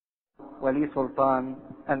ولي سلطان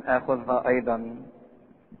أن آخذها أيضا.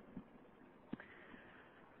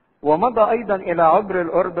 ومضى أيضا إلى عبر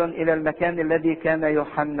الأردن إلى المكان الذي كان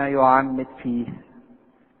يوحنا يعمد فيه،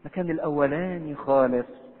 المكان الأولاني خالص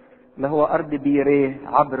اللي هو أرض بيريه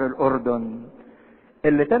عبر الأردن،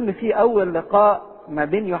 اللي تم فيه أول لقاء ما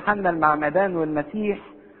بين يوحنا المعمدان والمسيح.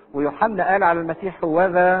 ويوحنا قال على المسيح: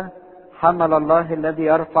 هوذا حمل الله الذي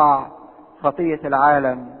يرفع خطية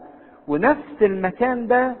العالم. ونفس المكان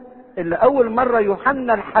ده اللي أول مرة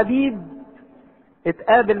يوحنا الحبيب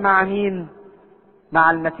اتقابل مع مين؟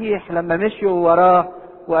 مع المسيح لما مشيوا وراه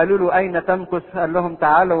وقالوا له: أين تمكث؟ قال لهم: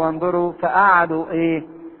 تعالوا وانظروا. فقعدوا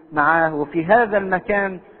معاه. وفي هذا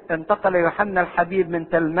المكان انتقل يوحنا الحبيب من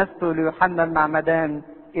تلمذته ليوحنا المعمدان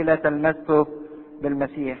إلى تلمذته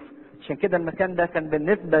بالمسيح. عشان كده المكان ده كان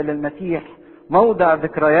بالنسبة للمسيح موضع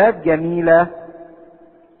ذكريات جميلة،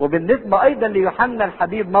 وبالنسبة أيضا ليوحنا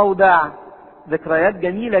الحبيب موضع ذكريات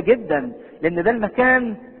جميلة جدا، لأن ده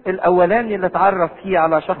المكان الأولاني اللي اتعرف فيه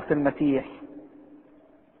على شخص المسيح.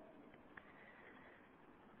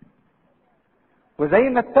 وزي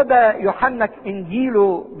ما ابتدى يوحنا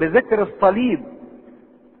إنجيله بذكر الصليب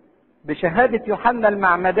بشهادة يوحنا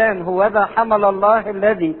المعمدان: هوذا حمل الله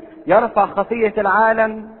الذي يرفع خطية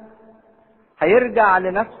العالم، هيرجع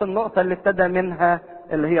لنفس النقطة اللي ابتدى منها،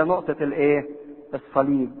 اللي هي نقطة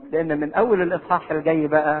الصليب. لأن من أول الإصحاح الجاي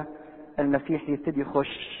بقى المسيح يبتدي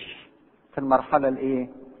يخش في المرحلة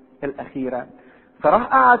الأخيرة. فراح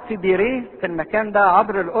قعد في بيريه في المكان ده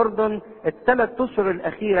عبر الأردن ال3 أشهر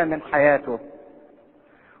الأخيرة من حياته.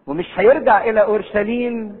 ومش هيرجع إلى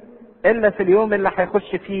أورشليم إلا في اليوم اللي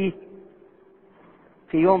هيخش فيه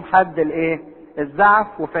في يوم حد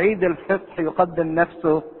الزعف، وفي عيد الفصح يقدم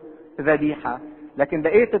نفسه ذبيحة. لكن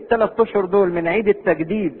بقية ال3 أشهر دول من عيد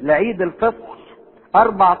التجديد لعيد الفصح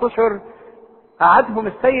 4 أشهر قعدهم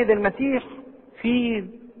السيد المسيح في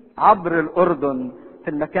عبر الأردن في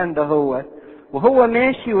المكان ده. وهو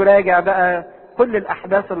ماشي وراجع بقى كل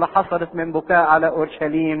الأحداث اللي حصلت من بكاء على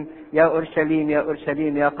أورشليم: يا أورشليم يا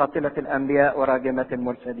أورشليم يا قاتلة الأنبياء وراجمة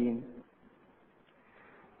المرسلين.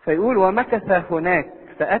 فيقول: ومكث هناك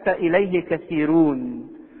فأتى إليه كثيرون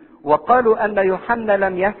وقالوا أن يوحنا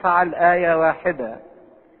لم يفعل آية واحدة.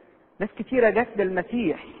 ناس كثيرة جت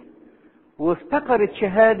للمسيح وافتكرت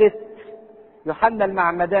شهادة يوحنا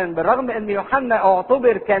المعمدان، بالرغم ان يوحنا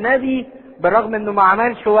اعتبر كنبي، بالرغم انه ما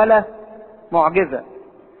عملش ولا معجزة.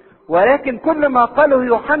 ولكن كل ما قاله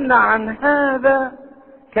يوحنا عن هذا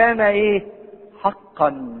كان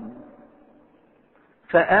حقا،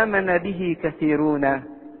 فآمن به كثيرون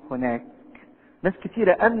هناك. ناس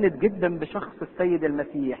كثيرة آمنت جدا بشخص السيد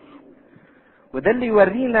المسيح. وده اللي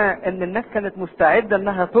يورينا ان الناس كانت مستعدة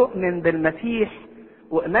انها تؤمن بالمسيح،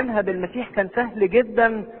 وإيمانها بالمسيح كان سهل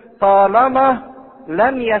جدا طالما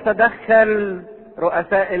لم يتدخل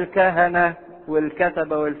رؤساء الكهنة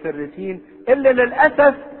والكتبة والفريسين، اللي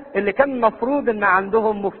للأسف اللي كان مفروض ان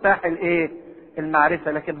عندهم مفتاح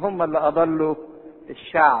المعرفة، لكن هم اللي أضلوا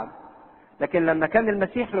الشعب. لكن لما كان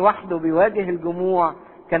المسيح لوحده بيواجه الجموع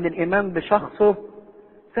كان الإيمان بشخصه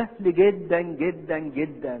سهل جدا جدا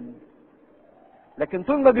جدا. لكن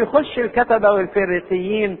طول ما بيخش الكتبة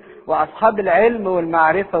والفريسيين وأصحاب العلم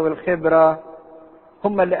والمعرفة والخبرة،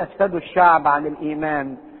 هم اللي أفسدوا الشعب عن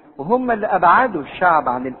الإيمان، وهم اللي أبعدوا الشعب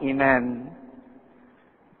عن الإيمان.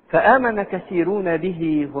 فآمن كثيرون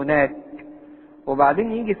به هناك.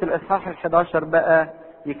 وبعدين يجي في الإصحاح 11 بقى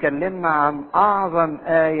يكلمنا عن أعظم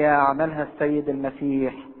آية عملها السيد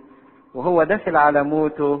المسيح، وهو داخل على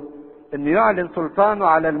موته، إنه يعلن سلطانه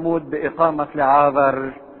على الموت بإقامة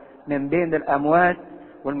لعازر من بين الأموات.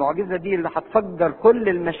 والمعجزة دي اللي هتفجر كل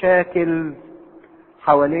المشاكل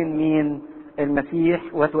حوالين مين؟ المسيح،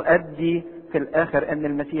 وتؤدي في الآخر أن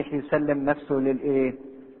المسيح يسلم نفسه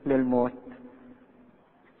للموت.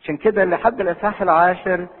 عشان كده لحد الإصحاح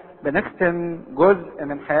 10 بنختم جزء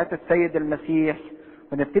من حياة السيد المسيح،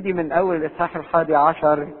 ونبتدي من أول الإصحاح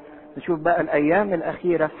 11 نشوف بقى الأيام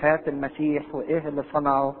الأخيرة في حياة المسيح وإيه اللي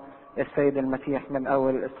صنعه السيد المسيح من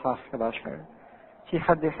أول الإصحاح 11. في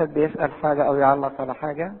حد يحب يسأل حاجة أو يعلق على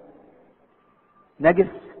حاجة؟ نجس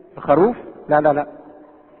الخروف؟ لا لا لا،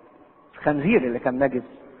 الخنزير اللي كان نجس.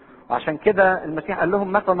 وعشان كده المسيح قال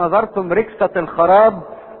لهم: متى نظرتم ركسة الخراب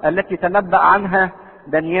التي تنبأ عنها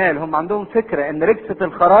دانيال؟ هم عندهم فكرة ان ركسة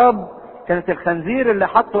الخراب كانت الخنزير اللي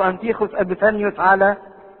حطه أنتيخوس أبيفانيوس على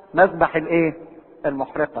مذبح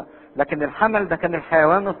المحرقة. لكن الحمل ده كان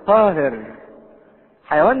الحيوان الطاهر،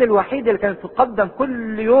 الحيوان الوحيد اللي كانت تقدم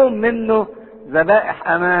كل يوم منه ذبائح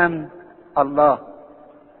أمام الله.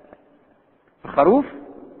 الخروف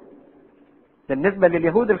بالنسبة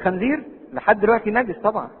لليهود الخنزير لحد دلوقتي نجس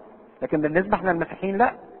طبعا، لكن بالنسبة احنا المسيحيين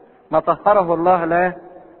لا، ما طهره الله لا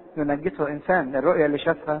ينجسه انسان. الرؤية اللي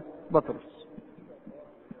شافها بطرس.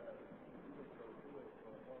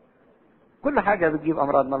 كل حاجة بتجيب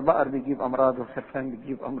امراض، ما البقر بيجيب امراض والخرفان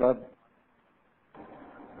بتجيب امراض.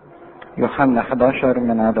 يوحنا 11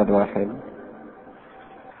 من عدد 1.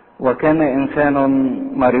 وكان انسان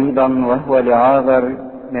مريضا وهو لعازر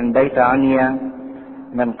من بيت عنيا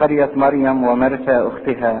من قرية مريم ومرثا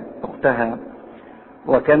اختها.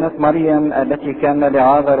 وكانت مريم التي كان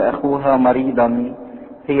لعازر اخوها مريضا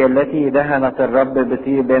هي التي دهنت الرب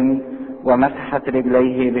بطيب ومسحت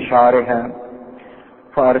رجليه بشعرها.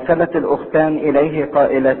 فارسلت الاختان اليه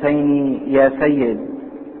قائلتين: يا سيد،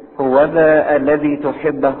 هوذا الذي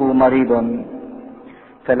تحبه مريض.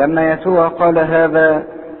 فلما يسوع قال هذا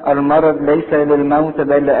المرض ليس للموت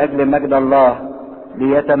بل لأجل مجد الله،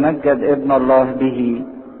 ليتمجد ابن الله به.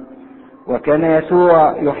 وكان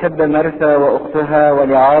يسوع يحب مرثا واختها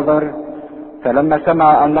ولعازر، فلما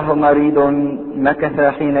سمع انه مريض مكث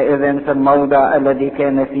حينئذ في الموضع الذي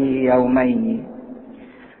كان فيه يومين.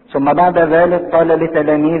 ثم بعد ذلك قال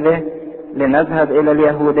لتلاميذه: لنذهب الى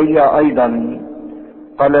اليهودية ايضا.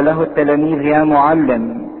 قال له التلاميذ: يا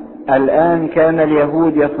معلم، الان كان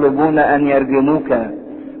اليهود يطلبون ان يرجموك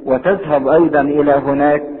وتذهب ايضا الى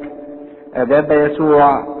هناك. اجاب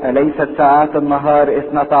يسوع: اليست ساعات النهار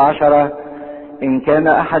 12؟ ان كان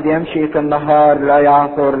احد يمشي في النهار لا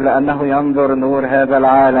يعثر، لانه ينظر نور هذا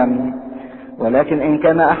العالم. ولكن ان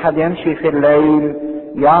كان احد يمشي في الليل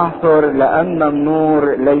يعثر، لان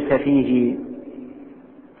النور ليس فيه.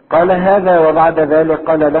 قال هذا وبعد ذلك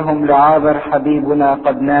قال لهم: لعازر حبيبنا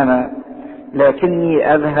قد نام،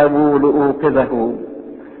 لكني اذهب لاوقظه.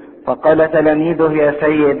 فقال تلاميذه: يا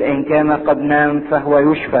سيد، ان كان قد نام فهو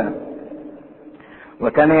يشفى.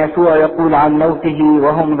 وكان يسوع يقول عن موته،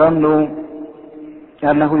 وهم ظنوا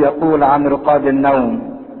انه يقول عن رقاد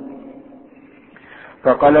النوم.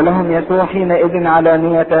 فقال لهم يسوع حينئذ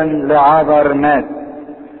علانية: لعازر مات،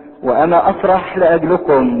 وانا افرح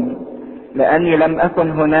لاجلكم، لاني لم اكن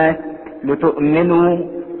هناك لتؤمنوا،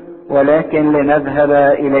 ولكن لنذهب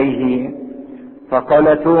اليه.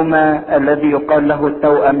 فقال توما الذي يقال له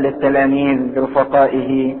التوأم للتلاميذ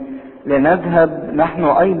رفقائه: لنذهب نحن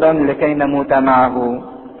ايضا لكي نموت معه.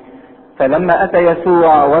 فلما اتى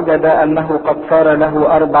يسوع وجد انه قد صار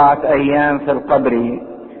له 4 ايام في القبر.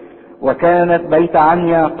 وكانت بيت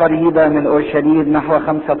عنيا قريبة من اورشليم نحو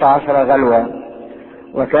 15 غلوة.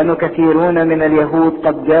 وكانوا كثيرون من اليهود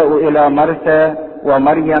قد جاءوا الى مرثا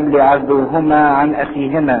ومريم ليعزوهما عن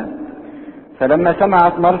اخيهما. فلما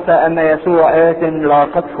سمعت مرثا ان يسوع آت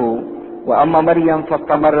لاقته، واما مريم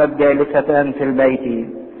فاستمرت جالسة في البيت.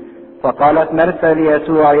 فقالت مرثا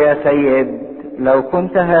ليسوع: يا سيد، لو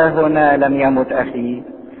كنت ها هنا لم يمت اخي.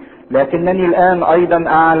 لكنني الان ايضا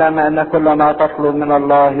اعلم ان كل ما تطلب من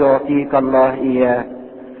الله يعطيك الله اياه.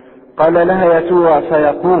 قال لها يسوع: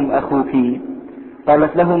 سيقوم اخوك.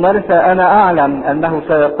 قالت له مرثا: انا اعلم انه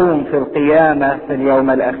سيقوم في القيامة في اليوم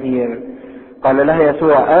الاخير. قال لها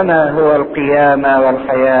يسوع: انا هو القيامة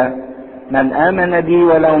والحياة، من امن بي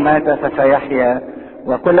ولو مات فسيحيا،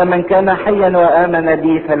 وكل من كان حيا وامن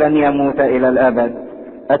بي فلن يموت الى الابد.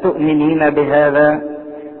 اتؤمنين بهذا؟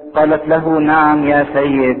 قالت له: نعم يا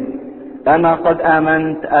سيد، انا قد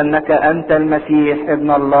امنت انك انت المسيح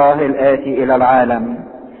ابن الله الاتي الى العالم.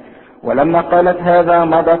 ولما قالت هذا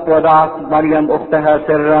مضت ودعت مريم اختها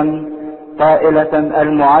سرا قائلة: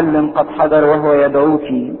 المعلم قد حضر وهو يدعوك.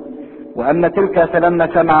 واما تلك فلما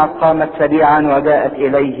سمعت قامت سريعا وجاءت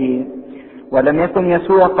اليه. ولم يكن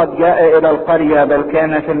يسوع قد جاء الى القرية، بل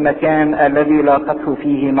كان في المكان الذي لاقته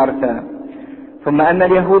فيه مرثا. ثم ان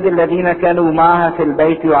اليهود الذين كانوا معها في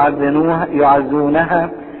البيت يعزونها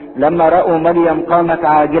لما رأوا مريم قامت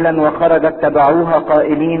عاجلا وخرجت تبعوها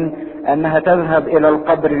قائلين انها تذهب الى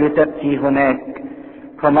القبر لتبكي هناك.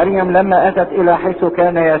 فمريم لما اتت الى حيث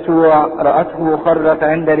كان يسوع رأته خرت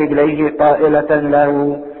عند رجليه قائلة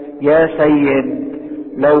له: يا سيد،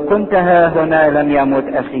 لو كنت ها هنا لم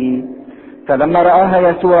يمت اخي. فلما رآها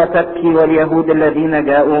يسوع تبكي واليهود الذين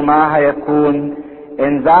جاءوا معها يبكون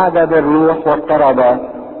انزعج بالروح واضطرب،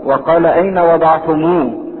 وقال: اين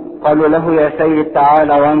وضعتموه؟ قالوا له: يا سيد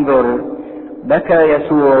تعال وانظر. بكى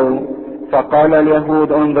يسوع. فقال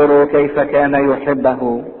اليهود: انظروا كيف كان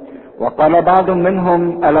يحبه. وقال بعض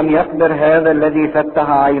منهم: ألم يقدر هذا الذي فتح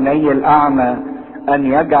عيني الأعمى أن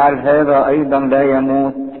يجعل هذا أيضا لا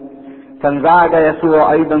يموت؟ فانزعج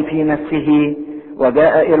يسوع أيضا في نفسه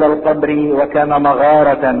وجاء إلى القبر، وكان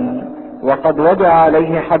مغارة وقد وضع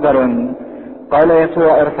عليه حجر. قال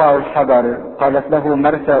يسوع: ارفعوا الحجر. قالت له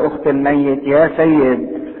مرثا أخت الميت: يا سيد،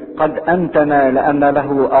 قد أنتنا لأن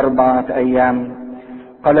له 4 أيام.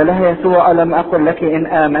 قال لها يسوع: ألم أقل لك إن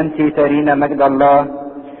آمنت ترين مجد الله؟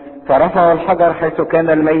 فرفعوا الحجر حيث كان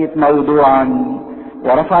الميت موضوعا.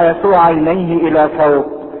 ورفع يسوع عينيه الى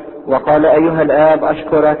فوق وقال: ايها الاب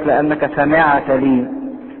اشكرك لانك سمعت لي،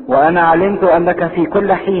 وانا علمت انك في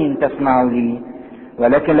كل حين تسمع لي،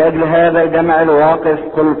 ولكن لاجل هذا الجمع الواقف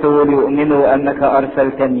قلت ليؤمنوا انك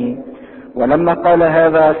ارسلتني. ولما قال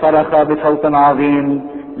هذا صرخ بصوت عظيم: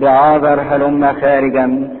 لعازر هلم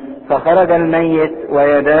خارجا. فخرج الميت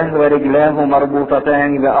ويداه ورجلاه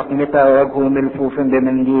مربوطتان بأقمطة ووجهه ملفوف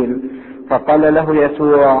بمنديل. فقال له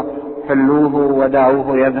يسوع: حلوه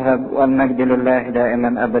ودعوه يذهب، والمجد لله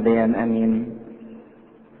دائما أبديا أمين.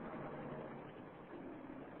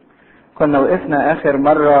 كنا وقفنا آخر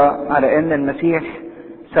مرة على أن المسيح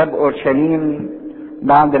ساب أورشليم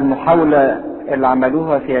بعد المحاولة اللي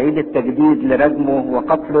عملوها في عيد التجديد لرجمه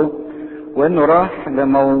وقتله، وانه راح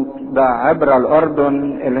لموضع عبر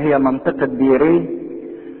الأردن اللي هي منطقة بيريه،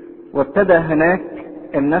 وابتدى هناك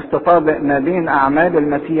الناس تطابق ما بين أعمال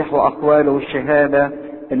المسيح وأقواله والشهادة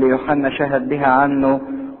اللي يوحنا شهد بها عنه.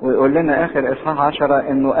 ويقول لنا آخر إصحاح 10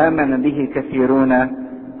 انه آمن به كثيرون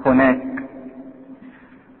هناك.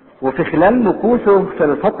 وفي خلال مكوثه في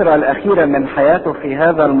الفترة الأخيرة من حياته في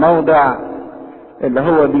هذا الموضع اللي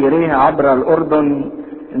هو بيريه عبر الأردن،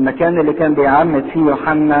 المكان اللي كان بيعمد فيه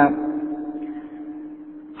يوحنا،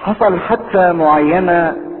 حصل حادثة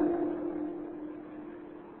معينة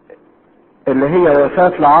اللي هي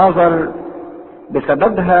وفاة لعازر.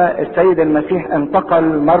 بسببها السيد المسيح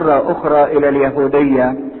انتقل مرة أخرى إلى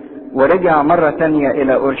اليهودية ورجع مرة تانية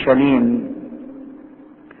إلى أورشليم.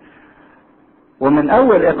 ومن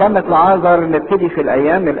أول إقامة لعازر نبتدي في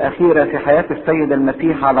الأيام الأخيرة في حياة السيد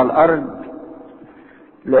المسيح على الأرض،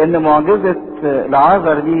 لأن معجزة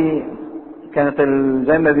لعازر دي كانت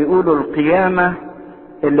زي ما بيقولوا القيامة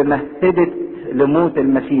اللي مهدت لموت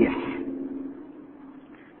المسيح.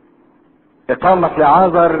 إقامة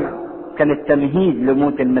لعازر كانت تمهيد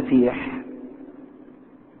لموت المسيح.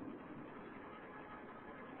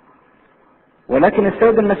 ولكن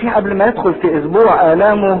السيد المسيح قبل ما يدخل في أسبوع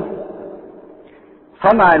آلامه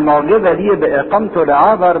صنع المعجزة دي بإقامته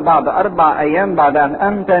لعازر بعد 4 أيام بعد أن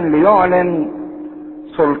أمتن، ليعلن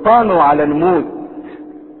سلطانه على الموت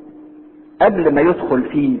قبل ما يدخل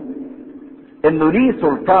فيه، انه ليه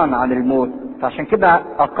سلطان على الموت. فعشان كده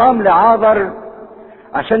اقام لعازر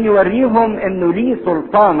عشان يوريهم انه ليه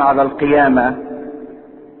سلطان على القيامة.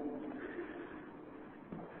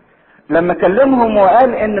 لما كلمهم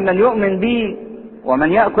وقال ان من يؤمن بي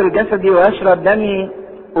ومن يأكل جسدي ويشرب دمي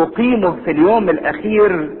اقيمه في اليوم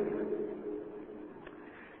الاخير،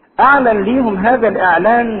 اعلن ليهم هذا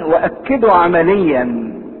الاعلان واكده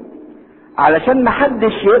عمليا علشان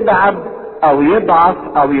محدش يتعب او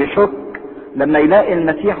يضعف او يشك لما يلاقي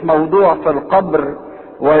المسيح موضوع في القبر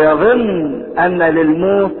ويظن ان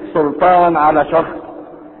للموت سلطان على شخص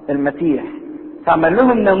المسيح. فعمل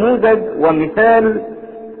لهم نموذج ومثال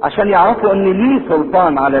عشان يعرفوا ان ليه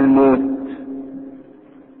سلطان على الموت.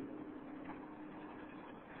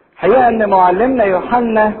 حقيقة ان معلمنا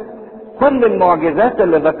يوحنا كل المعجزات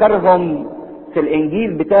اللي ذكرهم في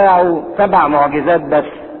الانجيل بتاعه 7 معجزات بس،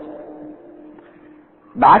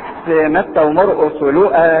 بعكس متى ومرقس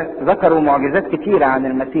ولوقا ذكروا معجزات كتيرة عن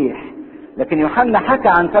المسيح. لكن يوحنا حكى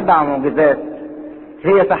عن 7 معجزات،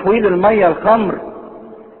 هي تحويل المية الخمر،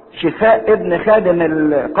 شفاء ابن خادم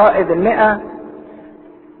القائد 100،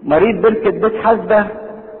 مريض بركة بيت حسبة،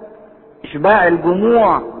 اشباع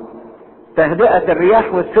الجموع، تهدئة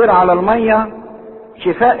الرياح والسير على المية،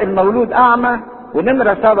 شفاء المولود اعمى،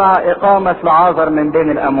 ونمرة 7 اقامة لعازر من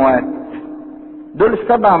بين الاموات. دول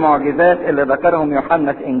 7 معجزات اللي ذكرهم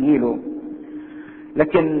يوحنا في انجيله.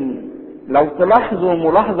 لكن لو تلاحظوا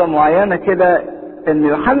ملاحظة معينة كده ان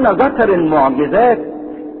يوحنا ذكر المعجزات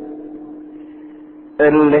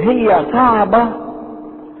اللي هي صعبة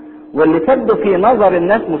واللي تبدو في نظر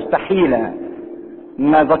الناس مستحيلة.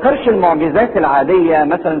 ما ذكرش المعجزات العادية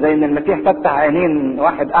مثلا زي ان المسيح فتح عينين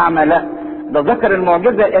واحد اعمى، لا، ده ذكر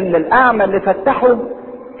المعجزة ان الاعمى اللي فتحه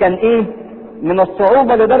كان ايه من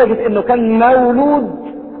الصعوبة لدرجة انه كان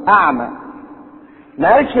مولود اعمى.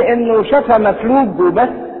 ما قالش انه شفى مفلوج وبس،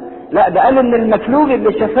 لا، ده قال ان المفلوج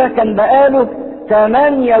اللي شفاه كان بقاله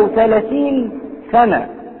 38 سنة.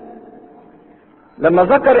 لما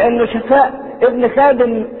ذكر انه شفاء ابن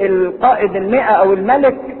خادم القائد 100 او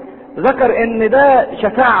الملك، ذكر ان ده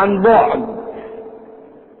شفاء عن بعد.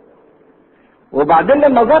 وبعدين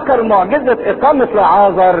لما ذكر معجزة اقامة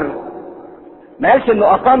لعازر ما قالش انه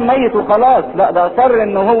اقام ميت وخلاص، لا، ده اصر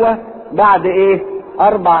انه هو بعد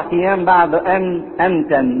 4 ايام بعد ان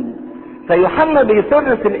امتن. فيوحنا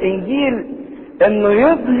بيصر في الانجيل انه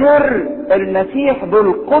يظهر المسيح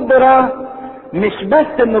بالقدرة، مش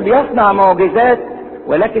بس انه بيصنع معجزات،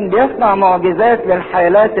 ولكن بيصنع معجزات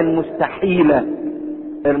للحالات المستحيلة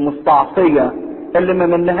المستعصية اللي ما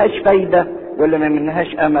منهاش فايدة واللي ما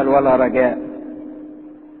منهاش امل ولا رجاء.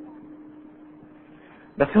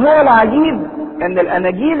 بس هو العجيب ان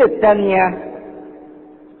الاناجيل التانية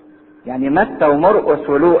يعني متى ومرقس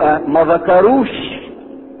ولوقا ما ذكروش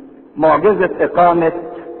معجزة اقامة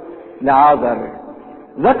لعازر.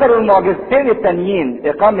 ذكروا المعجزتين التانيين،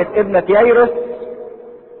 اقامة ابنة يايروس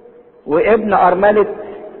وابن ارملة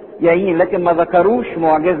يايين، لكن ما ذكروش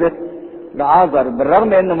معجزة لعازر،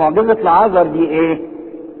 بالرغم ان معجزة لعازر دي ايه؟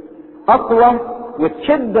 اقوى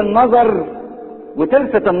وتشد النظر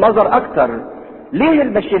وتلفت النظر اكتر. ليه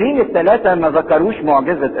البشرين الثلاثة ما ذكروش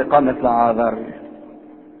معجزة اقامة لعازر؟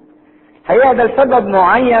 هي ده السبب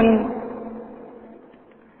معين،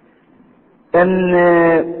 ان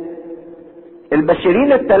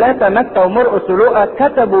البشرين الثلاثة متى ومرقس ولوقا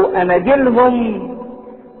كتبوا اناجيلهم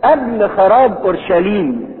قبل خراب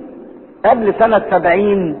اورشليم، قبل سنة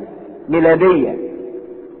 70 ميلادية.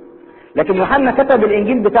 لكن يوحنا كتب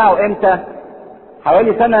الانجيل بتاعه امتى؟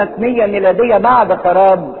 حوالي سنة 100 ميلادية بعد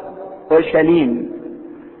خراب اورشليم.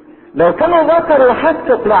 لو كانوا ذكروا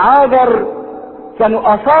حادثة لعازر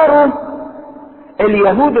كانوا اثاروا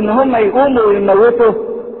اليهود ان هم يقوموا ويموتوا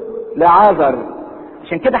لعازر.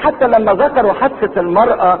 عشان كده حتى لما ذكروا حادثة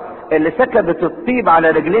المرأة اللي سكبت الطيب على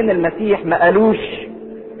رجلين المسيح ما قالوش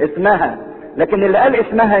اسمها، لكن اللي قال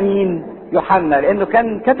اسمها مين؟ يوحنا، لانه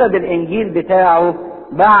كان كتب الانجيل بتاعه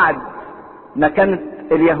بعد ما كانت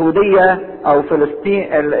اليهودية او فلسطين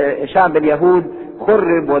شعب اليهود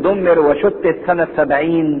خرب ودمر وشتت سنة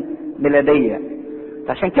 70 ميلادية.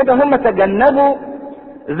 عشان كده هم تجنبوا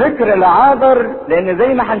ذكر لعازر، لان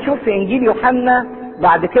زي ما هنشوف في انجيل يوحنا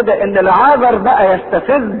بعد كده ان لعازر بقى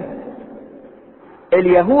يستفز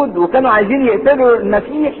اليهود، وكانوا عايزين يقتلوا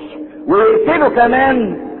المسيح ويقتلوا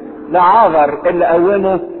كمان لعازر اللي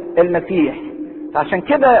قومه المسيح. عشان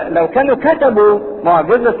كده لو كانوا كتبوا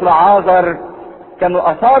معجزة لعازر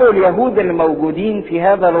كانوا اثاروا اليهود اللي موجودين في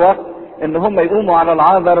هذا الوقت ان هم يقوموا على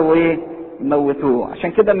لعازر ويموتوه.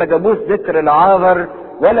 عشان كده ما جابوش ذكر لعازر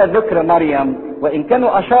ولا ذكر مريم، وان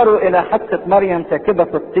كانوا اشاروا الى حادثة مريم ساكبة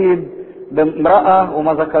الطيب بامرأة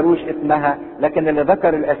وما ذكروش اسمها، لكن اللي ذكر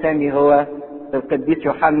الاسامي هو القديس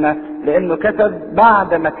يوحنا، لانه كتب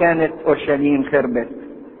بعد ما كانت اورشليم خربت.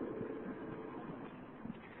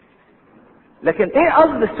 لكن ايه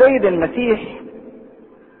قصد السيد المسيح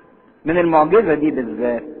من المعجزة دي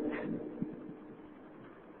بالذات؟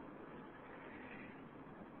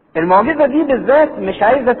 المعجزة دي بالذات مش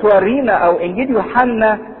عايزة تورينا، او انجيل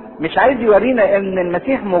يوحنا مش عايز يورينا ان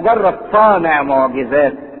المسيح مجرد صانع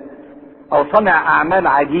معجزات او صانع اعمال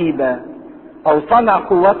عجيبة او صانع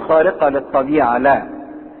قوات خارقة للطبيعة. لا،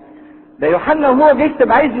 ده يوحنا وهو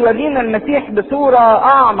بيكتب عايز يورينا المسيح بصورة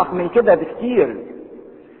اعمق من كده بكتير،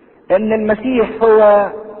 ان المسيح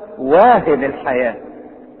هو واهب الحياة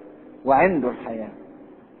وعنده الحياة.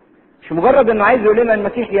 مش مجرد انه عايز يقول لنا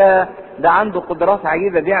المسيح يا ده عنده قدرات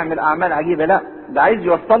عجيبة بيعمل اعمال عجيبة، لا، ده عايز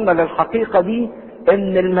يوصلنا للحقيقة دي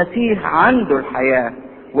ان المسيح عنده الحياة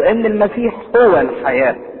وان المسيح هو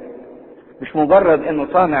الحياة، مش مجرد انه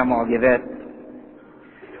صانع معجزات.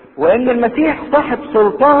 وان المسيح صاحب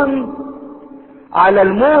سلطان على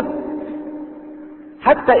الموت،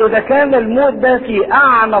 حتى اذا كان الموت ده في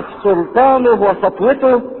اعنف سلطانه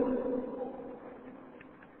وسطوته،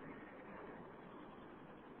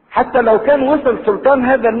 حتى لو كان وصل سلطان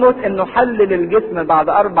هذا الموت انه حلل الجسم بعد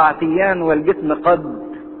 4 ايام والجسم قد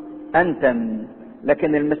انتن،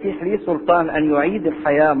 لكن المسيح ليه سلطان ان يعيد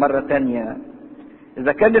الحياة مرة تانية.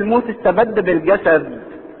 اذا كان الموت استبد بالجسد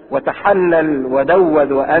وتحلل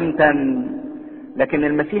ودود وانتن، لكن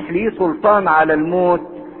المسيح ليه سلطان على الموت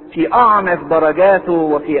في اعنف درجاته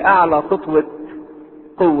وفي اعلى سطوة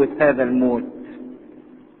قوة هذا الموت.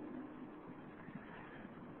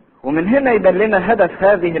 ومن هنا يبان لنا هدف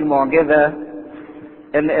هذه المعجزة،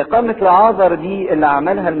 ان اقامة لعازر دي اللي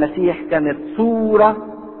عملها المسيح كانت صورة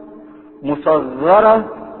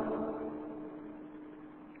مصغرة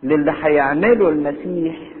للي هيعمله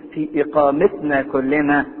المسيح في اقامتنا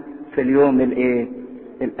كلنا في اليوم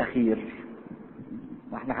الاخير.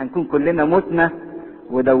 واحنا هنكون كلنا متنا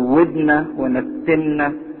ودودنا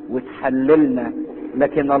ونتنا وتحللنا،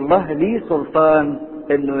 لكن الله ليه سلطان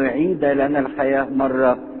انه يعيد لنا الحياة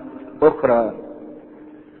مرة اخرى.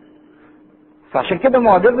 فعشان كده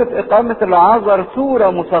معجزة اقامة لعازر صورة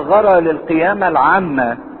مصغرة للقيامة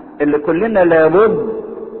العامة اللي كلنا لابد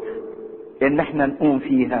ان احنا نقوم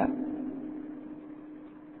فيها.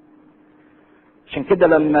 عشان كده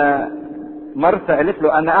لما مرثا قالت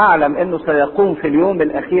له انا اعلم انه سيقوم في اليوم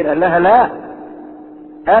الاخير، قال لها لا،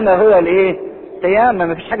 انا هو القيامة،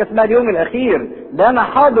 مفيش حاجة اسمها اليوم الاخير، ده انا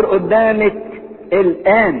حاضر قدامك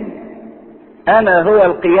الان. انا هو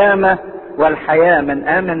القيامة والحياة، من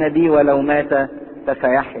امن بي ولو مات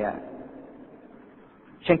فسيحيا.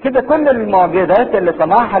 عشان كده كل المعجزات اللي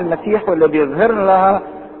صنعها المسيح واللي بيظهر لها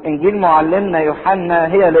انجيل معلمنا يوحنا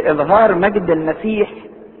هي لاظهار مجد المسيح،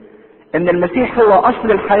 ان المسيح هو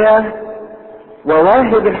اصل الحياة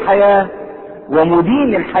وواهب الحياة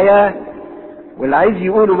ومدين الحياة. واللي عايز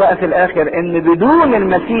يقوله بقى في الاخر ان بدون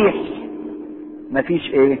المسيح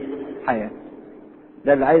مفيش ايه؟ حياة.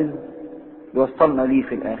 ده اللي عايز يوصلنا ليه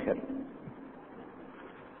في الاخر.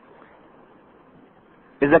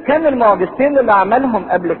 اذا كان المعجزتين اللي عملهم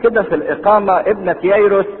قبل كده في الاقامة ابنة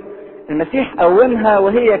يايروس المسيح قومها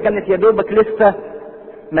وهي كانت يا دوبك لسه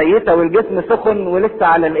ميتة والجسم سخن ولسه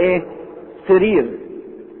على الايه؟ سرير.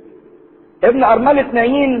 ابن ارملة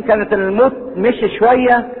نايين كانت الموت مشي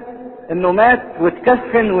شوية انه مات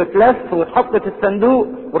واتكفن واتلف واتحط في الصندوق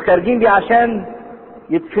وخارجين بيه عشان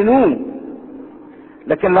يدفنوه.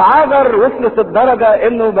 لكن لعازر وصلت الدرجة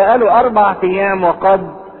انه بقاله 4 ايام وقد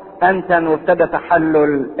انتن وابتدى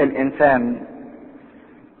تحلل الانسان.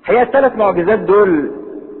 هي ال3 معجزات دول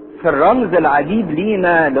في الرمز العجيب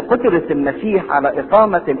لينا لقدرة المسيح على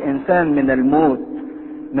اقامة الانسان من الموت،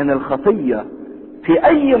 من الخطية، في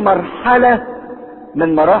اي مرحلة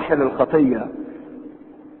من مراحل الخطية.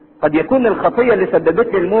 قد يكون الخطية اللي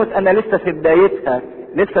سببت لي الموت انا لسه في بدايتها،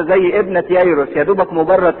 لسه زي ابنة يايروس يا دوبك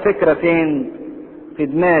مجرد فكرة فين؟ في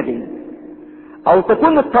دماغي. او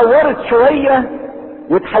تكون اتطورت شوية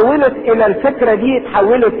وتحولت الى الفكرة دي،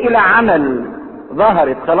 تحولت الى عمل،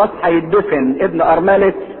 ظهرت خلاص هيدفن ابن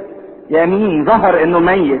ارملة يمين، ظهر انه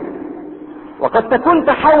ميت. وقد تكون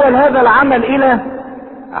تحول هذا العمل الى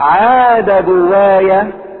عادة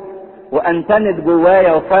جوايا وانتنت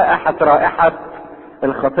جوايا وفائحت رائحة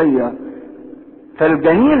الخطية.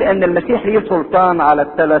 فالجميل ان المسيح ليه سلطان على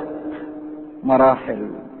ال3 مراحل،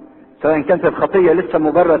 سواء كانت الخطية لسه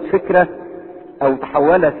مجرد فكرة او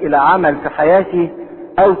تحولت الى عمل في حياتي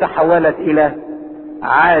او تحولت الى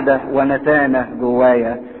عادة ونتانة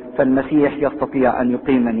جوايا، فالمسيح يستطيع ان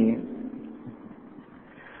يقيمني.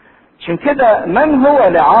 عشان كده من هو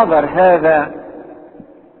لعازر هذا؟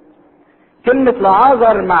 كلمة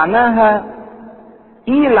لعازر معناها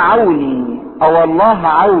إيل عوني او الله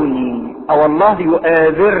عوني او الله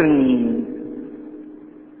يؤازرني.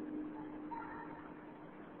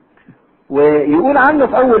 ويقول عنه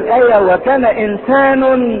في اول آية وكان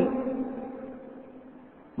انسان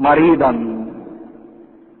مريضا.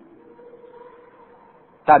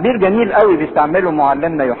 تعبير جميل قوي بيستعمله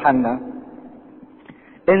معلمنا يوحنا،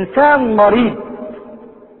 انسان مريض.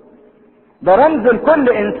 ده رمز لكل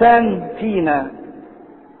انسان فينا،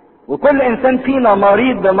 وكل انسان فينا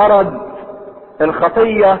مريض بمرض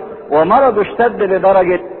الخطية، ومرضه اشتد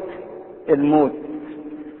لدرجة الموت.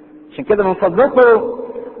 عشان كده من فضلكم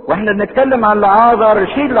واحنا بنتكلم عن لعازر،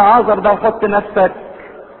 شيل لعازر ده وحط نفسك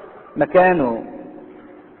مكانه.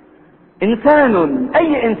 انسان،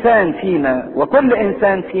 اي انسان فينا وكل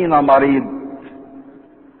انسان فينا مريض،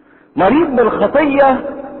 مريض بالخطية،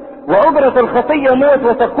 واجرة الخطية موت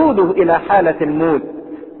وتقوده الى حالة الموت.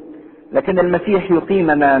 لكن المسيح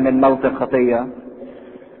يقيمنا من موت الخطية.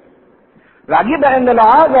 العجيبة ان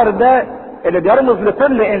لعازر ده اللي بيرمز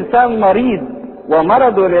لكل انسان مريض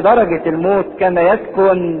ومرضه لدرجة الموت كان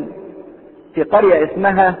يسكن في قرية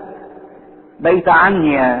اسمها بيت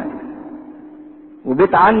عنيا.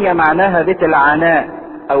 وبيت عنيا معناها بيت العناء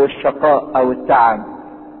او الشقاء او التعب.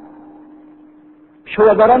 مش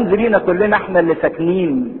هو ده رمز لينا كلنا احنا اللي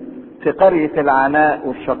ساكنين في قرية العناء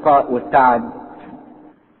والشقاء والتعب؟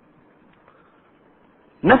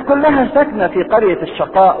 الناس كلها ساكنة في قرية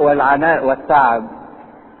الشقاء والعناء والتعب.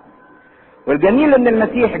 والجميل ان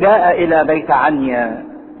المسيح جاء الى بيت عنيا،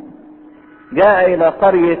 جاء الى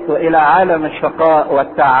قرية والى عالم الشقاء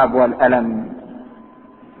والتعب والألم.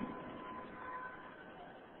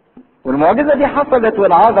 والمعجزة دي حصلت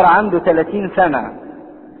والعازر عنده 30 سنة،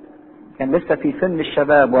 كان لسه في سن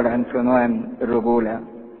الشباب والعنفوان الرجولة.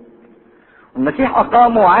 والمسيح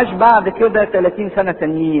أقامه وعاش بعد كده 30 سنة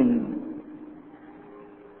تانيين،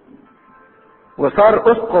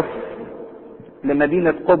 وصار أسقف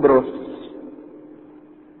لمدينة قبرص.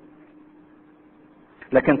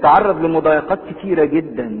 لكن تعرض لمضايقات كتيرة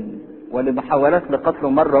جدا ولمحاولات لقتله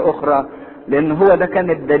مرة أخرى، لأن هو ده كان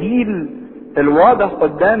الدليل الواضح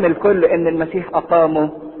قدام الكل ان المسيح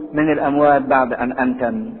اقامه من الاموات بعد ان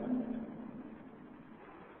انتن.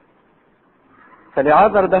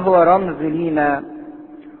 فلعازر ده هو رمز لينا،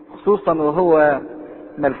 خصوصا وهو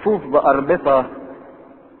ملفوف بأربطة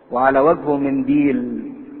وعلى وجهه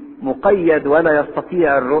منديل مقيد ولا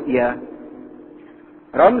يستطيع الرؤية.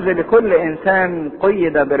 رمز لكل انسان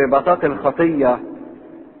قيد برباطات الخطية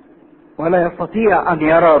ولا يستطيع ان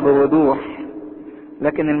يرى بوضوح،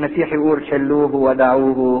 لكن المسيح يقول شلوه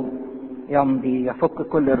ودعوه يمضي، يفك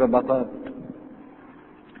كل الرباطات.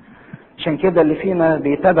 عشان كده اللي فينا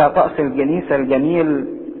بيتابع طقس الكنيسة الجميل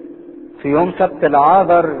في يوم سبت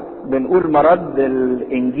العذر بنقول مرد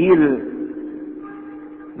الانجيل،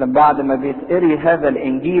 لما بعد ما بيتقري هذا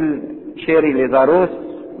الانجيل شيري ليزاروس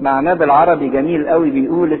معناه بالعربي جميل قوي،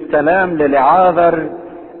 بيقول السلام للعاذر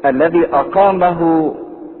الذي اقامه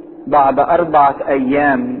بعد 4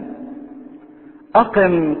 ايام،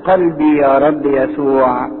 اقم قلبي يا رب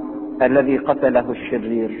يسوع الذي قتله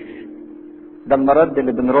الشرير. ده المرد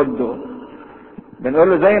اللي بنرده، بنقول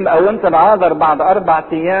له زي ما قومت العاذر بعد 4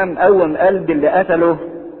 ايام قوم قلبي اللي قتله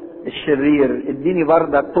الشرير، اديني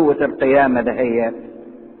برضك قوة القيامة دهيت.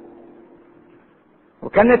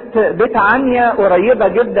 وكانت بيت عنيا قريبة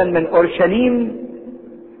جدا من اورشليم،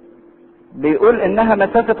 بيقول انها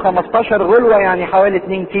مسافة 15 غلوة يعني حوالي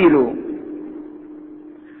 2 كيلو،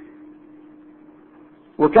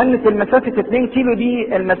 وكانت المسافة 2 كيلو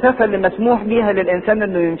دي المسافة اللي مسموح بيها للانسان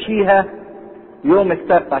انه يمشيها يوم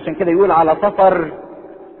السبت. عشان كده يقول على سفر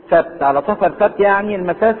سبت، على سفر سبت يعني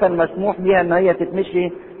المسافة المسموح بيها ان هي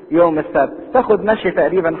تتمشي يوم السبت، تاخد مشي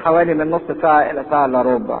تقريبا حوالي من نص ساعة الى ساعة الا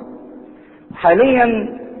ربع.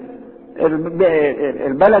 حاليا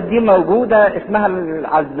البلد دي موجودة اسمها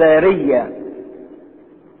العزارية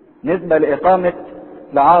نسبة لإقامة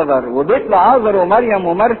لعازر، وبيت لعازر ومريم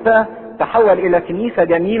ومرثا تحول إلى كنيسة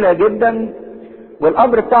جميلة جدا،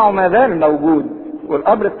 والقبر بتاعه ما زال موجود،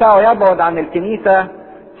 والقبر بتاعه يبعد عن الكنيسة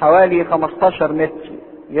حوالي 15 متر،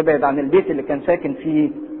 يبعد عن البيت اللي كان ساكن فيه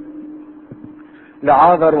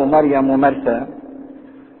لعازر ومريم ومرثا.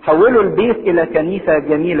 حولوا البيت إلى كنيسة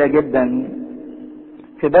جميلة جدا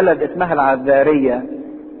في بلد اسمها العزارية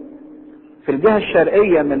في الجهة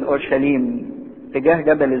الشرقية من اورشليم تجاه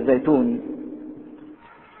جبل الزيتون.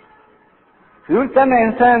 يقول كان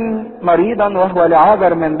انسان مريضا وهو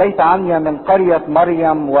لعازر من بيت عنيا من قرية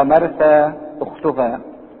مريم ومرثا اختها.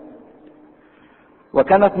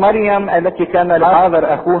 وكانت مريم التي كان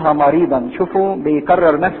لعازر اخوها مريضا. شوفوا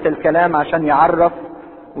بيكرر نفس الكلام عشان يعرف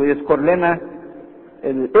ويذكر لنا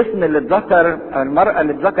الاسم اللي اتذكر، المرأة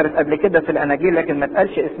اللي اتذكرت قبل كده في الاناجيل لكن ما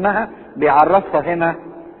اتقالش اسمها، بيعرفها هنا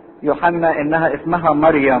يوحنا انها اسمها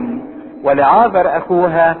مريم، ولعازر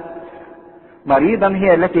اخوها مريضا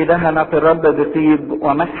هي التي دهنت الرب بطيب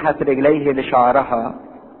ومسحت رجليه لشعرها.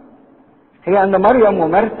 هي ان مريم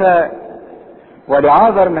ومرثا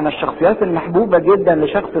ولعازر من الشخصيات المحبوبة جدا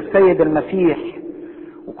لشخص السيد المسيح،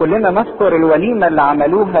 وكلنا نذكر الوليمة اللي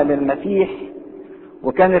عملوها للمسيح،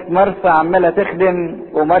 وكانت مرثا عمالة تخدم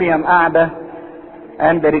ومريم قاعدة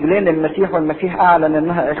عند رجلين المسيح، والمسيح اعلن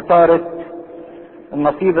انها اختارت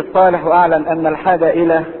النصيب الصالح واعلن ان الحاجة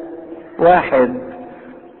الى واحد،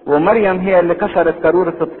 ومريم هي اللي كسرت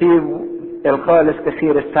قارورة الطيب الخالص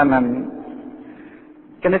كثير الثمن.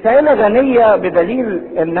 كانت عيلة غنية بدليل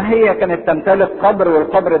ان هي كانت تمتلك قبر،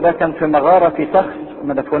 والقبر ده كان في مغارة في صخر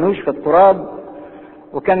ما دفنوش في التراب،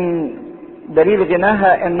 وكان دليل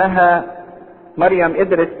غناها انها مريم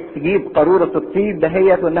قدرت تجيب قارورة الطيب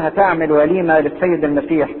دهيت وانها تعمل وليمة للسيد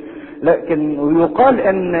المسيح. لكن ويقال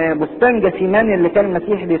ان بستان جثيماني اللي كان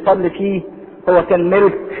المسيح بيصلي فيه هو كان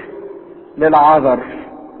ملك للعازر،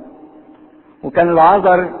 وكان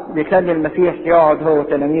العازر بيخلي المسيح يقعد هو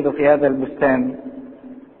وتلاميذه في هذا البستان.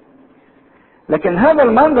 لكن هذا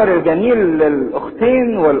المنظر الجميل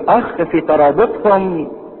للاختين والاخ في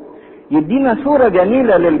ترابطهم يدينا صورة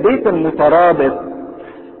جميلة للبيت المترابط،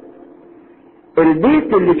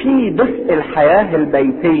 البيت اللي فيه دفء الحياة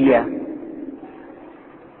البيتية،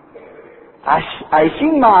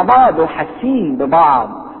 عايشين مع بعض وحاسين ببعض،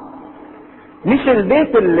 مش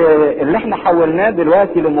البيت اللي احنا حولناه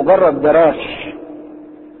دلوقتي لمجرد جراش،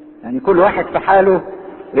 يعني كل واحد في حاله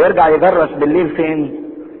ويرجع يجرس بالليل فين؟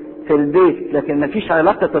 في البيت، لكن مفيش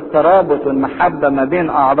علاقة الترابط والمحبة ما بين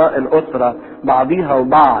اعضاء الاسرة بعضيها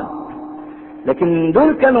وبعض. لكن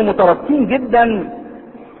دول كانوا مترابطين جدا،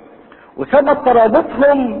 وسبب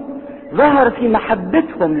ترابطهم ظهر في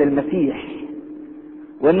محبتهم للمسيح،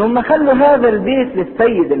 وانهم خلوا هذا البيت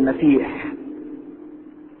للسيد المسيح.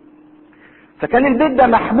 فكان البيت ده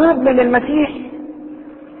محبوب من المسيح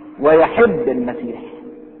ويحب المسيح.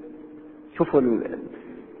 شوفوا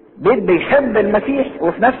البيت بيحب المسيح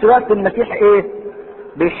وفي نفس الوقت المسيح ايه؟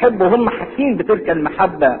 بيحبه، وهم حاسين بتلك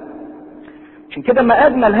المحبة. عشان كده ما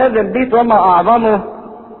اجمل هذا البيت وما اعظمه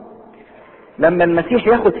لما المسيح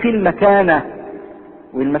ياخد فيه المكانة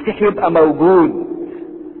والمسيح يبقى موجود،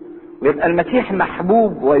 ويبقى المسيح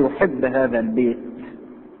محبوب ويحب هذا البيت.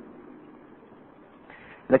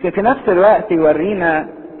 لكن في نفس الوقت يورينا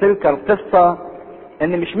تلك القصة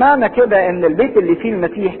ان مش معنى كده ان البيت اللي فيه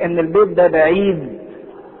المسيح ان البيت ده بعيد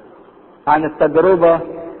عن التجربة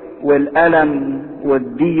والألم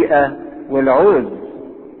والضيقة والعوز.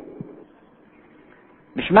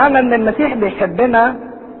 مش معنى ان المسيح بيحبنا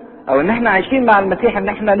او ان احنا عايشين مع المسيح ان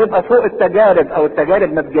احنا نبقى فوق التجارب او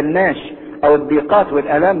التجارب ما تجيلناش او الضيقات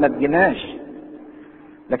والآلام ما تجيناش.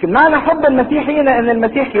 لكن معنى حب المسيح هنا ان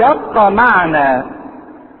المسيح يبقى معنا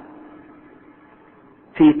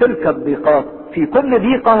في تلك الضيقات، في كل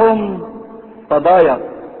ضيقهم تضايق.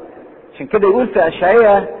 عشان كده يقول في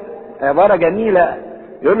اشعياء عبارة جميلة،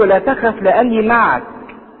 يقول له لا تخف لاني معك،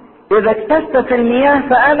 اذا اكتست في المياه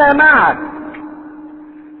فانا معك،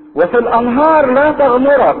 وفي الانهار لا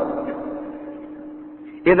تغمرك،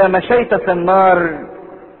 اذا مشيت في النار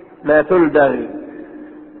لا تلدغ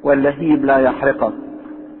واللهيب لا يحرقك.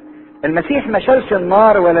 المسيح ما شالش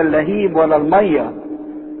النار ولا اللهيب ولا المية،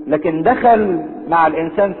 لكن دخل مع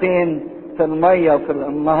الانسان فين؟ في المية وفي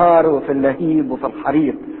النهار وفي اللهيب وفي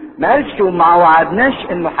الحريق. ما قالش وما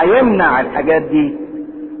وعدناش انه هيمنع الحاجات دي،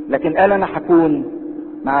 لكن قال انا هكون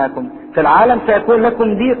معاكم في العالم، سيكون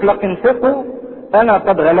لكم ضيق لكن ثقوا انا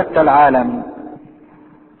قد غلبت العالم.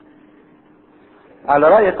 على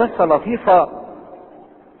رأي قصة لطيفة،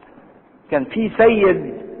 كان في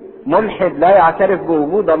سيد ملحد لا يعترف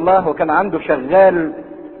بوجود الله، وكان عنده شغال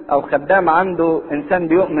او خدام عنده انسان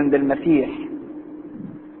بيؤمن بالمسيح.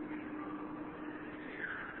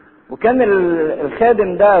 وكان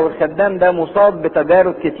الخادم ده والخدام ده مصاب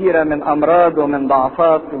بتجارب كتيرة من امراض ومن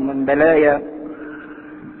ضعفات ومن بلايا.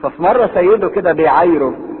 ففي مرة سيده كده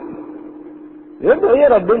بيعايره، يقول له ايه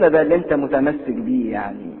ربنا ده اللي انت متمسك بيه؟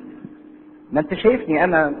 يعني ما انت شايفني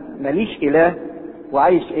انا ماليش اله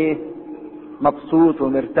وعايش ايه مبسوط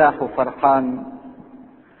ومرتاح وفرحان،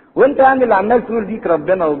 وانت يعني اللي عمال تقول بيك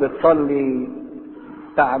ربنا وبتصلي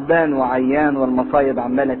تعبان وعيان والمصايب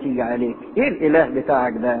عماله تيجي عليك، ايه الاله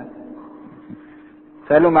بتاعك ده؟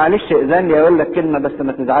 فقال له معلش اذن لي اقول لك كلمه بس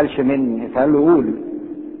ما تزعلش مني. فقال له قول.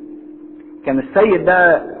 كان السيد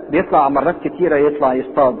ده بيطلع مرات كتيره يطلع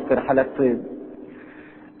يصطاد في رحلات صيد.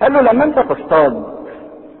 قال له لما انت تصطاد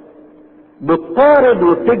بتطارد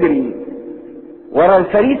وتجري ورا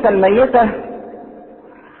الفريسه الميته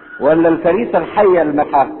ولا الفريسه الحيه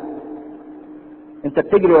المحاه؟ انت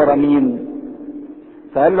بتجري ورا مين؟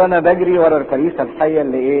 فقال له انا بجري ورا الفريسه الحيه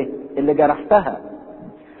اللي ايه؟ اللي جرحتها.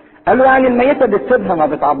 قال له يعني الميته بتسيبها ما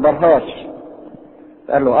بتعبرهاش؟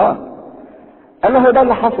 قال له اه. قال له هو ده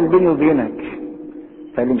اللي حصل بيني وبينك.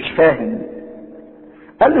 فقال له مش فاهم.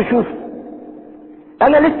 قال له شوف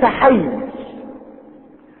انا لسه حي،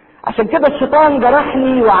 عشان كده الشيطان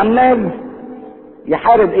جرحني وعمال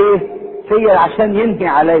يحارب ايه فيا عشان ينهي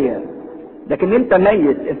عليا، لكن انت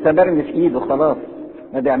ميت، انت مرمي في ايده خلاص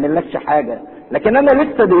ما بيعملكش حاجه، لكن انا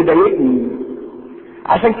لسه بيضايقني.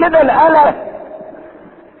 عشان كده القلق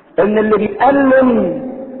ان اللي بيتألم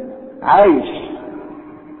عايش،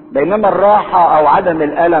 بينما الراحه او عدم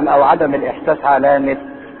الالم او عدم الاحساس علامه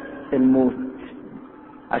الموت.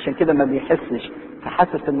 عشان كده ما بيحسش،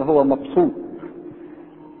 فحاسس ان هو مبسوط.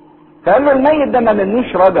 فقال له الميت ده ما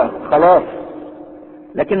منوش رجا خلاص،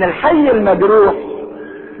 لكن الحي المجروح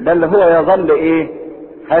ده اللي هو يظل ايه؟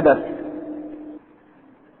 هدف.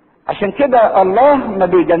 عشان كده الله ما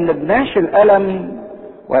بيجنبناش الألم،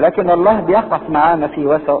 ولكن الله بيقف معانا في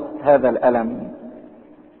وسط هذا الألم.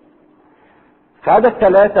 في عدد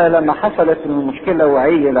 3 لما حصلت المشكلة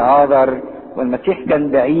وعي لعازر والمسيح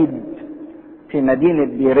كان بعيد في مدينة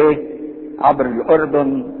بيريه عبر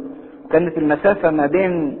الأردن، كانت المسافة ما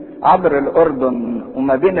بين عبر الأردن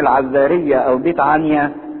وما بين العزارية أو بيت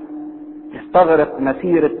عنيا تستغرق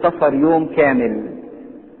مسيرة سفر يوم كامل،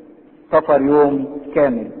 سفر يوم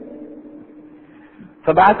كامل.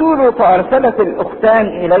 فبعثوا له فأرسلت الأختان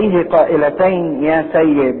إليه قائلتين يا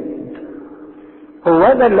سيد هو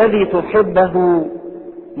ذا الذي تحبه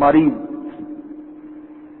مريض،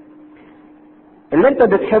 اللي انت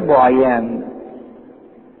بتحبه عيان.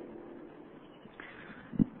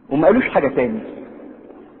 وما قالوش حاجة تاني،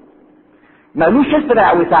 ما قالوش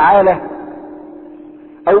اسرع وتعالى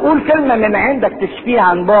او قول كلمة من عندك تشفيه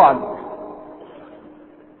عن بعد.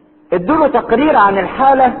 ادوله تقرير عن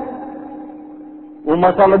الحالة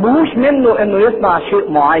وما طلبوش منه انه يصنع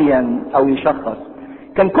شيء معين او يشخص.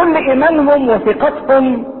 كان كل ايمانهم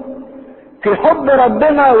وثقتهم في حب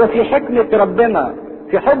ربنا وفي حكمة ربنا،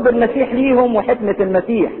 في حب المسيح ليهم وحكمة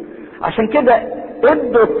المسيح. عشان كده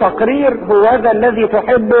ادوا التقرير هو ذا الذي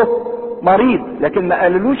تحبه مريض، لكن ما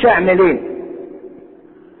قالولوش اعمل ايه.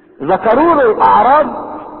 ذكروا له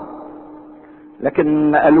الاعراض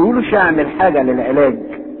لكن ما قالولوش اعمل حاجة للعلاج.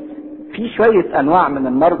 في شوية انواع من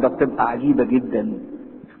المرضى بتبقى عجيبة جدا،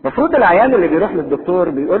 المفروض العيان اللي بيروح للدكتور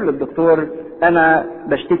بيقول للدكتور انا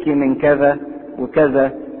بشتكي من كذا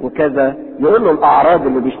وكذا وكذا، يقول له الاعراض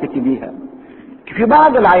اللي بيشتكي بيها. في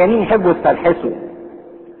بعض العيانين يحبوا يستلحسوا،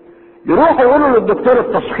 يروحوا يقولوا للدكتور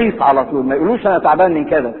التشخيص على طول، ما يقولوش انا تعبان من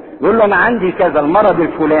كذا، يقول له انا عندي كذا المرض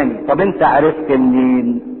الفلاني. طب انت عرفت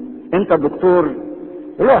منين؟ انت دكتور؟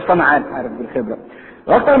 يقول له اصل انا عارف بالخبره.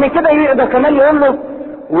 واكتر من كده يقدر كمان يقول له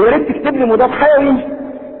ويا ريت تكتب لي مضاد حيوي،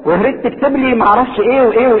 ويا ريت تكتب لي معرفش ايه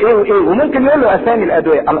وايه وايه وايه، وممكن يقول له اسامي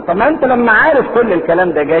الادويه. طب ما انت لما عارف كل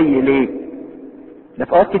الكلام ده جاي ليه؟ ده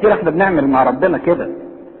في اوقات كتير احنا بنعمل مع ربنا كده،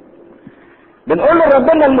 بنقول له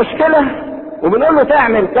ربنا المشكله وبنقول له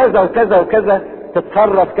تعمل كذا وكذا وكذا،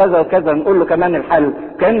 تتصرف كذا وكذا، نقول له كمان الحل،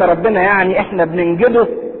 كأن ربنا يعني احنا بننجده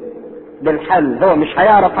بالحل، هو مش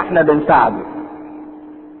هيعرف احنا بنساعده.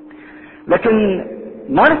 لكن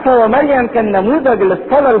مرثا ومريم كان نموذج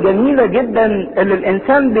للصلاة الجميلة جدا اللي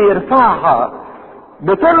الانسان بيرفعها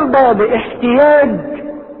بطلبة باحتياج،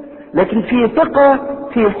 لكن في ثقة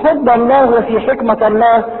في حب الله وفي حكمة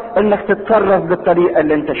الله انك تتصرف بالطريقة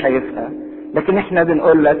اللي انت شايفها. لكن احنا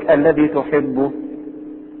بنقول لك الذي تحبه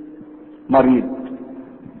مريض.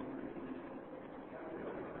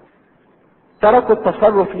 تركوا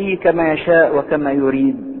التصرف لي كما يشاء وكما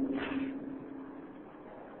يريد،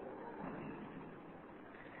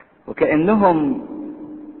 وكأنهم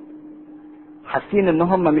حاسين ان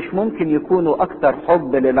هم مش ممكن يكونوا اكثر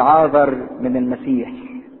حب للعاذر من المسيح.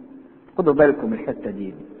 خدوا بالكم الحتة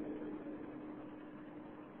دي،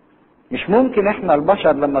 مش ممكن احنا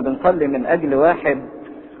البشر لما بنصلي من اجل واحد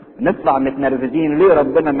نطلع متنرفزين، ليه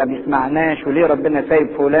ربنا ما بيسمعناش وليه ربنا سايب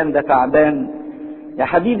فلان ده تعبان. يا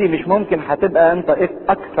حبيبي مش ممكن هتبقى انت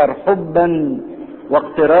اكثر حبا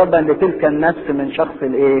واقترابا لتلك النفس من شخص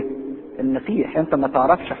الايه؟ المسيح. انت ما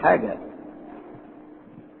تعرفش حاجة.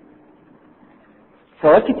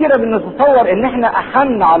 فوقت كتيرة بنتصور ان احنا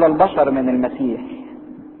احن على البشر من المسيح.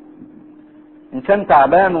 انسان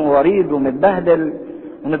تعبان ووريد ومتبهدل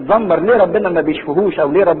ونتذمر ليه ربنا ما بيشفهوش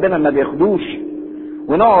او ليه ربنا ما بياخدوش،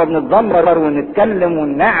 ونقعد نتذمر ونتكلم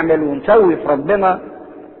ونعمل ونسوي في ربنا.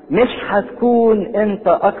 مش هتكون انت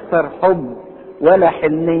اكثر حب ولا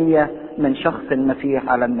حنية من شخص المسيح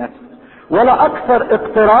على النفس، ولا اكثر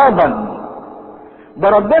اقترابا. ده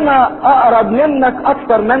ربنا اقرب منك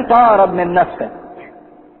اكثر ما انت اقرب من نفسك.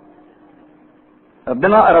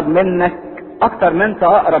 ربنا اقرب منك اكثر ما انت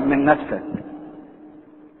اقرب من نفسك.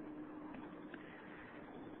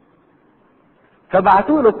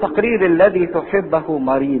 فبعتوا له التقرير الذي تحبه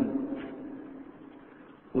مريض،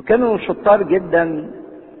 وكانوا شطار جدا.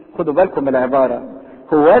 خدوا بالكم العبارة،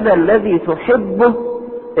 هو ده الذي تحبه،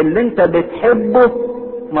 اللي انت بتحبه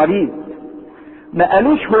مريض. ما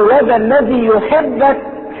قالوش هو ده الذي يحبك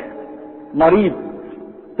مريض.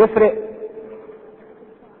 تفرق.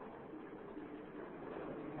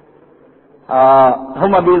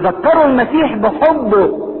 هما بيذكروا المسيح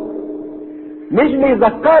بحبه، مش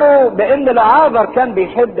بيذكروا بان العاذر كان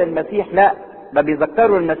بيحب المسيح، لا، ده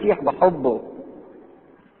بيذكروا المسيح بحبه.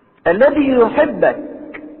 الذي يحبك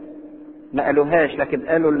ما قالوهاش، لكن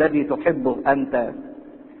قالوا الذي تحبه انت.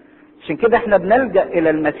 عشان كده احنا بنلجأ الى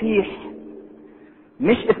المسيح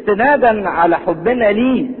مش استنادا على حبنا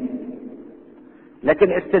ليه،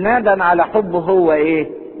 لكن استنادا على حبه هو ايه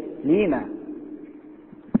لينا.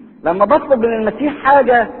 لما بطلب من المسيح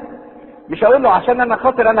حاجة مش هقول له عشان انا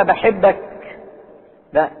خاطر انا بحبك،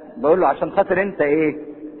 لا، بقول له عشان خاطر انت ايه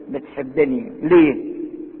بتحبني. ليه؟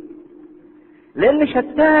 لان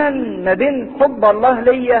شتان ما بين حب الله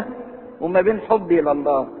ليا وما بين حبي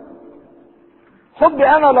لله. حبي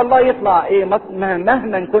انا لله يطلع ايه؟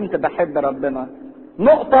 مهما كنت بحب ربنا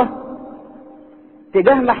نقطة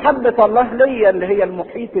تجاه محبة الله ليا اللي هي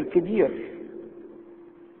المحيط الكبير.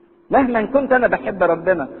 مهما كنت انا بحب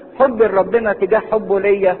ربنا، حبي لربنا تجاه حبه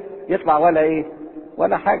ليا يطلع ولا ايه؟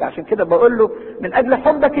 ولا حاجة. عشان كده بقول له من اجل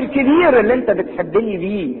حبك الكبير اللي انت بتحبني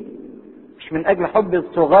بيه، مش من اجل حبي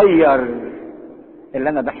الصغير اللي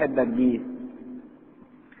انا بحبك بيه.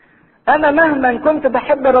 انا مهما كنت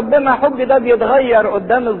بحب ربنا حبي ده بيتغير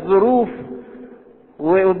قدام الظروف،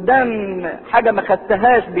 وقدام حاجة ما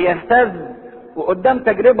خدتهاش بيهتز، وقدام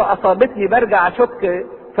تجربة اصابتني برجع اشك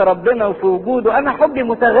في ربنا وفي وجوده. انا حبي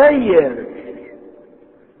متغير،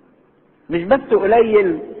 مش بس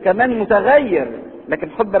قليل، كمان متغير. لكن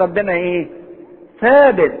حب ربنا ايه؟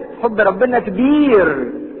 ثابت. حب ربنا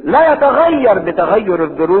كبير لا يتغير بتغير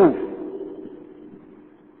الظروف.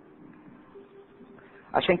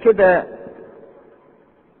 عشان كده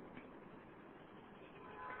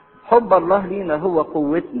حب الله لينا هو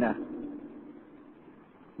قوتنا،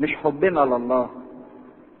 مش حبنا لله،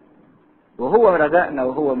 وهو رجائنا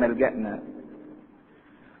وهو ملجأنا.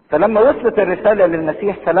 فلما وصلت الرسالة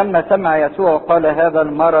للمسيح، فلما سمع يسوع قال هذا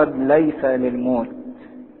المرض ليس للموت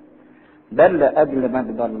بل لأجل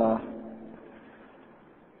مجد الله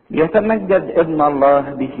يتمجد ابن الله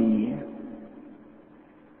به.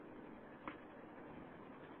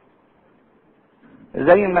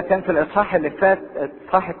 زي ما كان في الاصحاح اللي فات،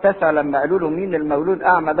 الاصحاح التاسع، لما قالوا له مين المولود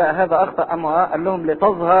اعمى بقى هذا اخطأ ام قال لهم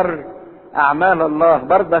لتظهر اعمال الله.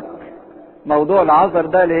 برضك موضوع العذر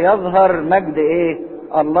ده ليظهر مجد ايه؟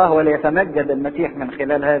 الله، وليتمجد المسيح من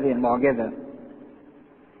خلال هذه المعجزة.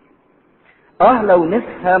 لو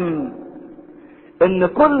نفهم ان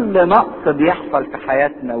كل نقص بيحصل في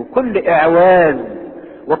حياتنا وكل اعواز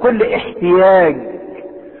وكل احتياج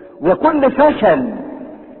وكل فشل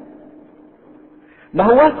ما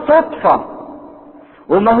هوش صدفة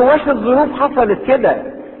وما هوش الظروف حصلت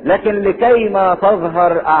كده، لكن لكي ما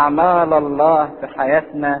تظهر اعمال الله في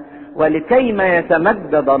حياتنا ولكي ما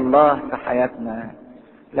يتمجد الله في حياتنا.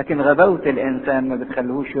 لكن غباوة الانسان ما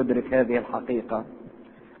بتخليهوش يدرك هذه الحقيقة،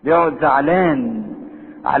 بيقعد زعلان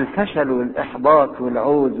على الفشل والاحباط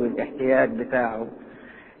والعوز والاحتياج بتاعه.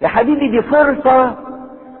 يا حبيبي دي فرصة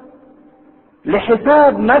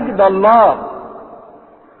لحساب مجد الله،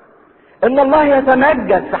 ان الله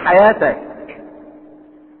يتمجد في حياتك.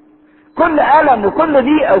 كل ألم وكل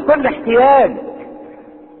ضيقة وكل احتياج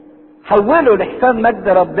حوله لحساب مجد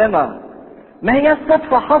ربنا. ما هي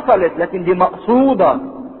الصدفة حصلت، لكن دي مقصودة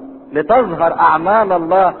لتظهر اعمال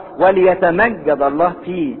الله وليتمجد الله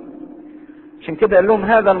فيه. عشان كده قال لهم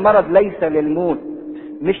هذا المرض ليس للموت،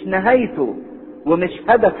 مش نهايته ومش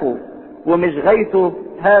هدفه ومش غايته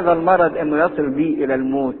هذا المرض انه يصل بيه الى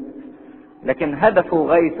الموت، لكن هدفه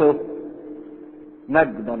وغايته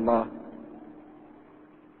مجد الله.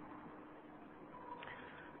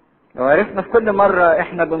 لو عرفنا في كل مرة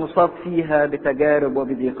احنا بنصاب فيها بتجارب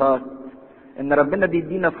وبضيقات ان ربنا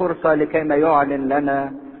بيدينا فرصة لكي ما يعلن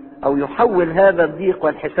لنا او يحول هذا الضيق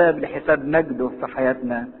والحساب لحساب مجده في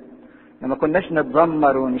حياتنا، لما كناش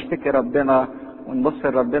نتذمر ونشتكي ربنا ونبص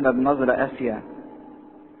لربنا بنظرة قاسية.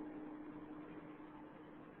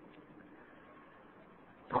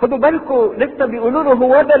 خدوا بالكم لسه بيقولوا له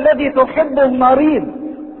هو ده الذي تحبه مريض.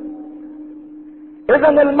 اذا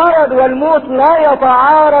المرض والموت لا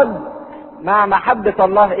يتعارض مع محبة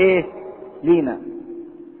الله ايه لينا.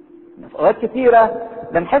 في اوقات كتيرة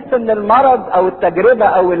بنحس ان المرض او التجربة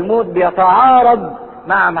او الموت بيتعارض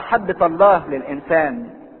مع محبة الله للانسان.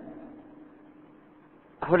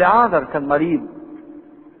 اهو لعازر كان مريض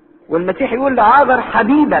والمسيح يقول لعازر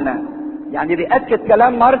حبيبنا، يعني بيأكد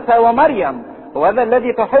كلام مرثا ومريم، هو هذا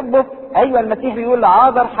الذي تحبه. ايوه المسيح يقول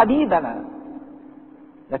لعازر حبيبنا،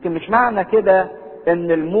 لكن مش معنى كده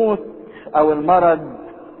ان الموت او المرض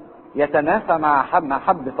يتنافى مع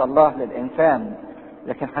محبة الله للانسان.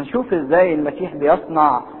 لكن هنشوف ازاي المسيح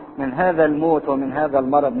بيصنع من هذا الموت ومن هذا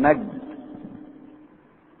المرض مجد.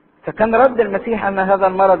 فكان رد المسيح ان هذا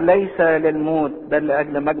المرض ليس للموت بل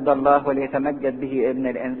لاجل مجد الله وليتمجد به ابن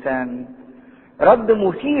الانسان. رد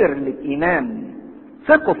مثير للايمان.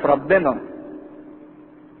 ثقوا في ربنا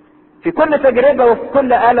في كل تجربة وفي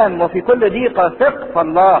كل ألم وفي كل ضيقة، ثق في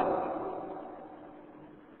الله.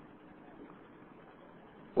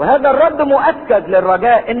 وهذا الرد مؤكد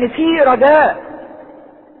للرجاء، ان في رجاء،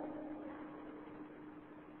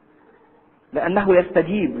 لانه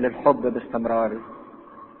يستجيب للحب باستمرار.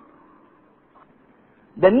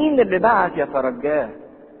 ده مين اللي بعت يترجاه؟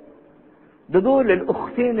 ده دول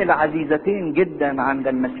الاختين العزيزتين جدا عند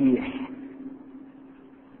المسيح.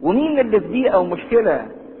 ومين اللي في ضيقه ومشكله؟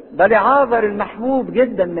 ده لعازر المحبوب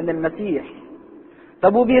جدا من المسيح.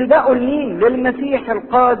 طب وبيلجأوا لمين؟ للمسيح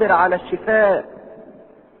القادر على الشفاء.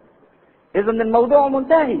 اذا الموضوع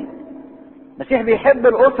منتهي. المسيح بيحب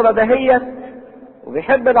الاسره دهيت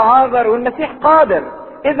وبيحب لعازر والمسيح قادر،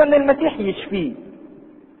 اذا المسيح يشفيه.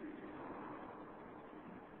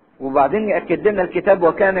 وبعدين يأكد لنا الكتاب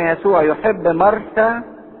وكان يسوع يحب مرثا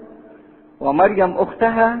ومريم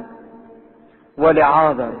اختها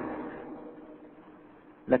ولعازر.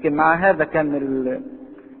 لكن مع هذا كان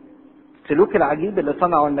السلوك العجيب اللي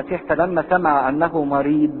صنعه المسيح، فلما سمع انه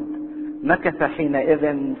مريض مكث حينئذ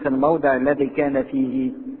في الموضع الذي كان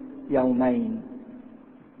فيه يومين.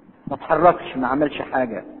 ما تحركش، ما عملش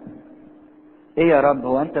حاجة. ايه يا رب،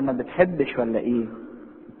 هو انت ما بتحبش ولا ايه؟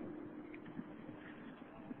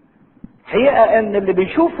 حقيقة ان اللي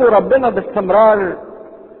بيشوفوا ربنا باستمرار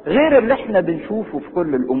غير اللي احنا بنشوفه في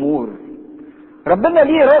كل الامور. ربنا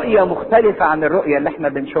ليه رؤية مختلفة عن الرؤية اللي احنا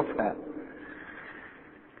بنشوفها.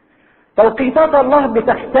 توقيتات الله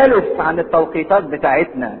بتختلف عن التوقيتات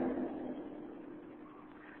بتاعتنا.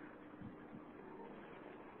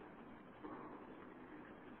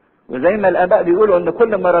 وزي ما الاباء بيقولوا ان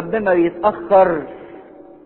كل ما ربنا يتأخر